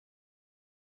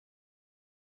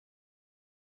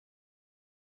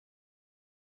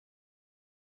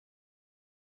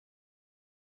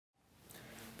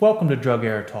Welcome to Drug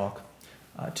Error Talk.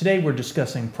 Today we're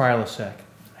discussing Prilosec,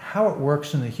 how it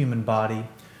works in the human body,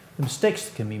 the mistakes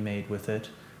that can be made with it,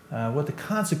 what the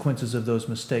consequences of those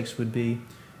mistakes would be,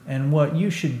 and what you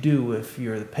should do if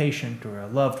you're the patient or a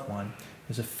loved one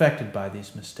is affected by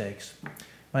these mistakes.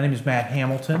 My name is Matt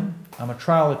Hamilton. I'm a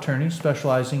trial attorney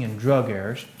specializing in drug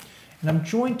errors, and I'm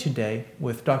joined today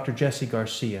with Dr. Jesse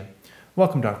Garcia.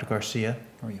 Welcome, Dr. Garcia.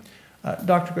 How are you?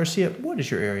 Dr. Garcia, what is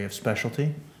your area of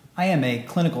specialty? I am a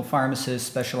clinical pharmacist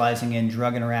specializing in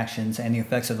drug interactions and the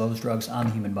effects of those drugs on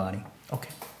the human body. Okay.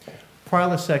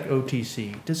 Prilosec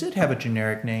OTC, does it have a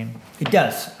generic name? It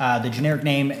does. The generic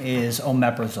name is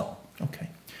Omeprazole. Okay.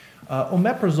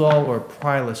 Omeprazole or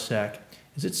Prilosec,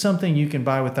 is it something you can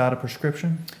buy without a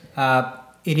prescription?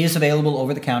 It is available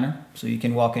over the counter, so you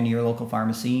can walk into your local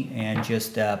pharmacy and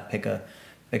just pick a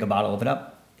bottle of it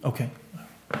up. Okay.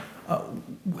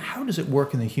 How does it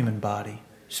work in the human body?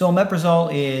 So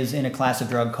omeprazole is in a class of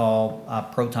drug called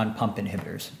proton pump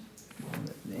inhibitors.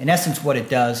 In essence, what it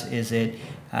does is it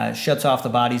shuts off the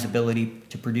body's ability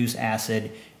to produce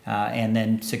acid and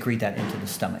then secrete that into the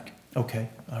stomach. Okay,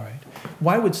 all right.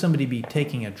 Why would somebody be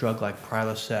taking a drug like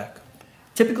Prilosec?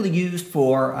 Typically used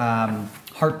for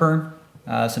heartburn,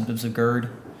 symptoms of GERD.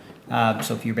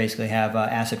 So if you basically have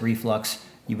acid reflux,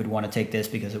 you would want to take this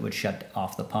because it would shut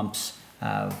off the pumps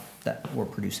that were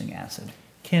producing acid.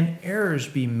 Can errors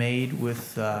be made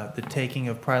with the taking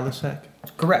of Prilosec?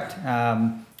 Correct.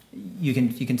 You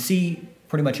can see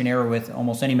pretty much an error with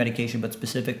almost any medication, but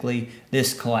specifically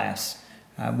this class.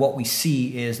 What we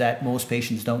see is that most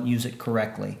patients don't use it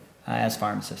correctly as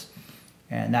pharmacists,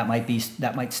 and that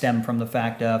might stem from the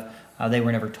fact of they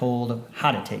were never told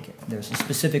how to take it. There's a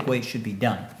specific way it should be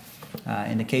done.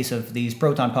 In the case of these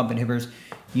proton pump inhibitors,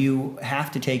 you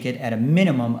have to take it at a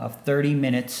minimum of 30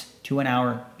 minutes to an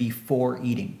hour before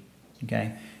eating.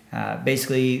 Okay,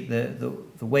 basically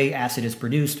the way acid is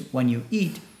produced when you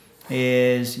eat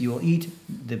is you will eat,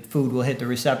 the food will hit the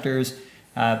receptors,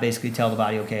 basically tell the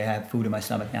body, okay, I have food in my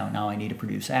stomach now I need to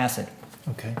produce acid.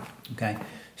 Okay. Okay,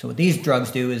 so what these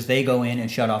drugs do is they go in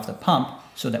and shut off the pump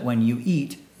so that when you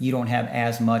eat, you don't have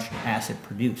as much acid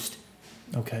produced.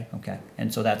 Okay. Okay,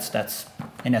 and so that's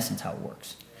in essence how it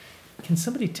works. Can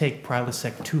somebody take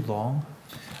Prilosec too long?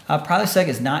 Prilosec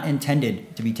is not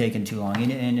intended to be taken too long.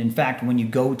 And in fact, when you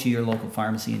go to your local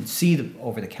pharmacy and see the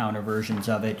over-the-counter versions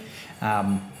of it,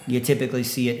 you typically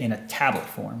see it in a tablet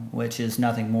form, which is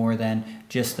nothing more than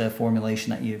just the formulation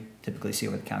that you typically see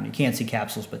over the counter. You can't see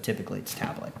capsules, but typically it's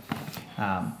tablet.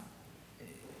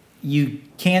 You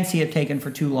can see it taken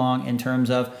for too long in terms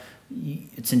of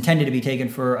it's intended to be taken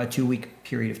for a 2-week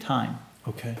period of time.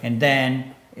 Okay. And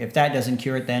then if that doesn't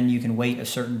cure it, then you can wait a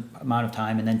certain amount of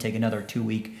time and then take another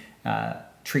 2-week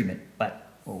treatment. But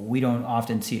we don't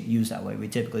often see it used that way. We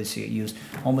typically see it used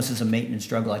almost as a maintenance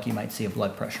drug, like you might see a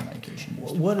blood pressure medication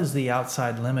used. What is the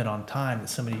outside limit on time that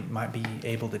somebody might be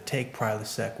able to take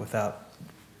Prilosec without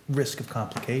risk of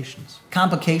complications?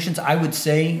 Complications, I would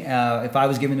say, if I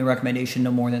was given the recommendation,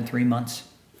 no more than 3 months.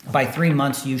 Okay. By 3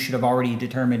 months, you should have already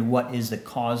determined what is the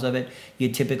cause of it. You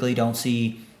typically don't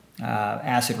see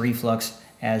acid reflux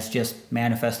as just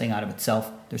manifesting out of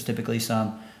itself. There's typically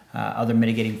some other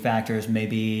mitigating factors.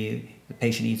 Maybe the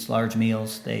patient eats large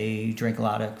meals, they drink a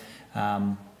lot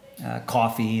of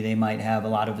coffee, they might have a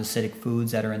lot of acidic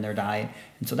foods that are in their diet.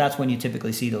 And so that's when you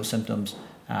typically see those symptoms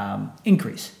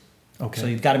increase. Okay. So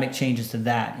you've got to make changes to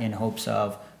that in hopes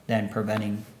of then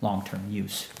preventing long-term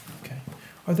use. Okay.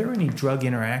 Are there any drug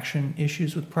interaction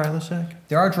issues with Prilosec?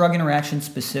 There are drug interactions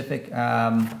specific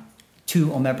to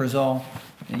omeprazole.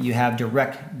 You have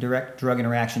direct drug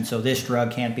interaction, so this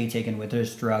drug can't be taken with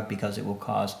this drug because it will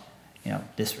cause,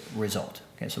 this result.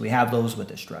 Okay, so we have those with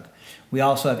this drug. We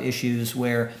also have issues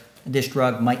where this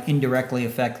drug might indirectly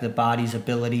affect the body's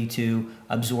ability to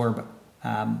absorb,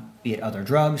 be it other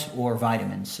drugs or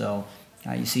vitamins. So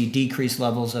you see decreased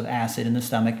levels of acid in the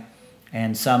stomach,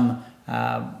 and some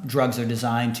drugs are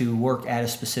designed to work at a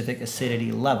specific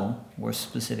acidity level or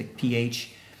specific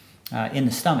pH in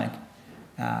the stomach.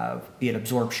 Be it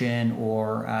absorption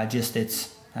or just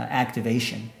its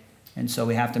activation. And so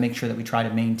we have to make sure that we try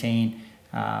to maintain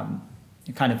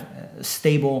kind of a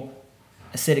stable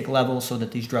acidic level so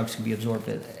that these drugs can be absorbed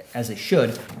as they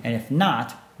should. And if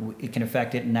not, it can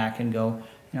affect it, and that can go,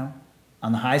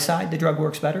 on the high side, the drug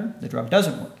works better, the drug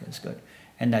doesn't work as good.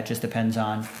 And that just depends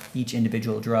on each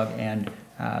individual drug and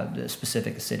the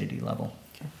specific acidity level.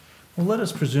 Well, let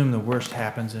us presume the worst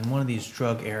happens and one of these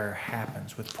drug error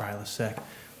happens with Prilosec.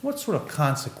 What sort of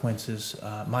consequences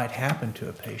might happen to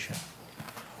a patient?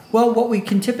 Well, what we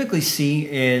can typically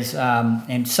see is,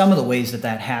 and some of the ways that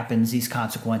that happens, these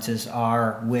consequences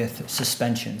are with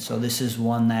suspension. So this is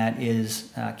one that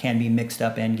is can be mixed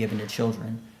up and given to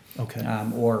children, Okay.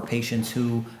 or patients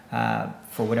who,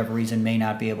 for whatever reason, may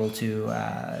not be able to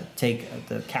take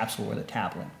the capsule or the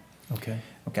tablet. Okay.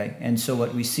 Okay, and so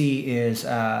what we see is,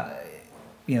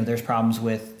 there's problems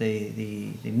with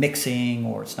the mixing,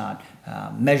 or it's not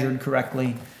measured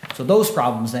correctly. So those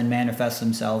problems then manifest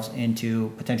themselves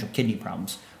into potential kidney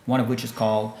problems, one of which is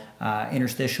called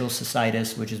interstitial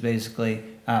cystitis, which is basically,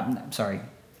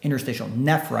 interstitial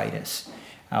nephritis,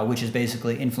 which is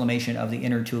basically inflammation of the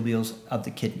inner tubules of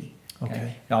the kidney.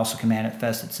 Okay. It also can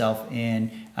manifest itself in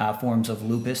forms of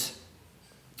lupus.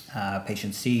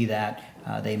 Patients see that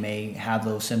they may have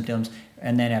those symptoms,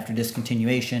 and then after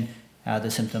discontinuation, the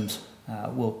symptoms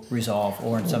will resolve,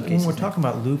 or in some cases... When we're talking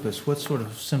about lupus, what sort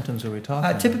of symptoms are we talking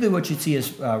about? Typically what you'd see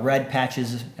is red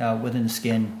patches within the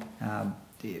skin.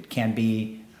 It can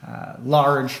be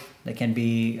large, they can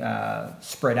be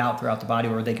spread out throughout the body,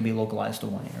 or they can be localized to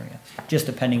one area, just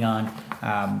depending on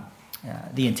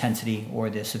the intensity or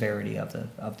the severity of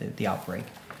the outbreak.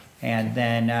 And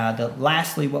then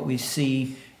lastly, what we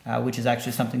see, which is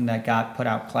actually something that got put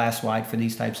out class-wide for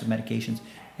these types of medications,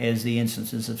 is the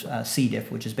instances of C. diff,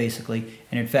 which is basically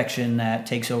an infection that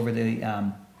takes over the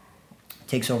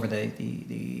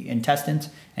intestines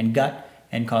and gut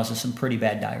and causes some pretty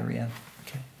bad diarrhea.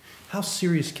 Okay. How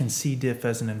serious can C. diff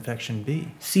as an infection be?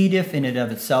 C. diff in and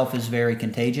of itself is very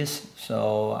contagious.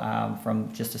 So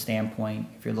from just a standpoint,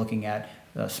 if you're looking at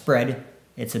spread,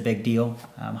 it's a big deal.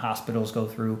 Hospitals go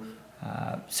through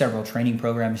several training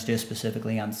programs just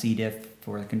specifically on C. diff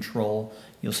for the control.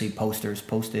 You'll see posters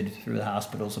posted through the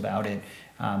hospitals about it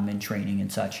in training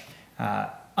and such.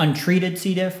 Untreated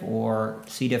C. diff, or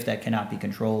C. diff that cannot be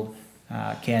controlled,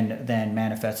 can then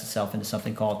manifest itself into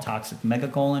something called toxic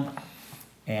megacolon,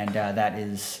 and that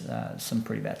is some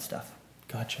pretty bad stuff.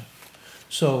 Gotcha.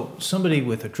 So somebody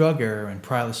with a drug error in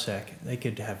Prilosec, they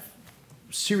could have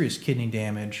serious kidney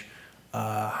damage,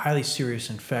 highly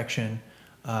serious infection,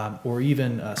 or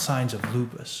even signs of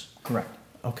lupus. Correct.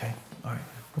 Okay. All right.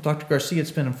 Well, Dr. Garcia, it's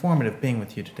been informative being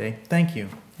with you today. Thank you.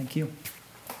 Thank you.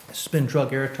 This has been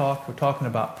Drug Error Talk. We're talking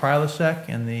about Prilosec,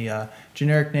 and the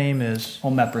generic name is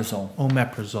Omeprazole.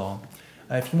 Omeprazole.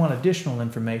 If you want additional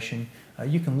information,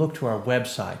 you can look to our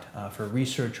website for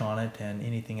research on it and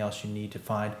anything else you need to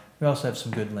find. We also have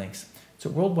some good links. It's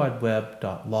at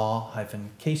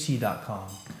worldwideweb.law-kc.com.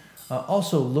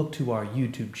 Also, look to our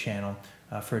YouTube channel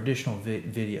for additional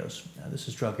videos. This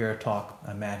is Drug Error Talk.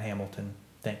 I'm Matt Hamilton.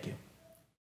 Thank you.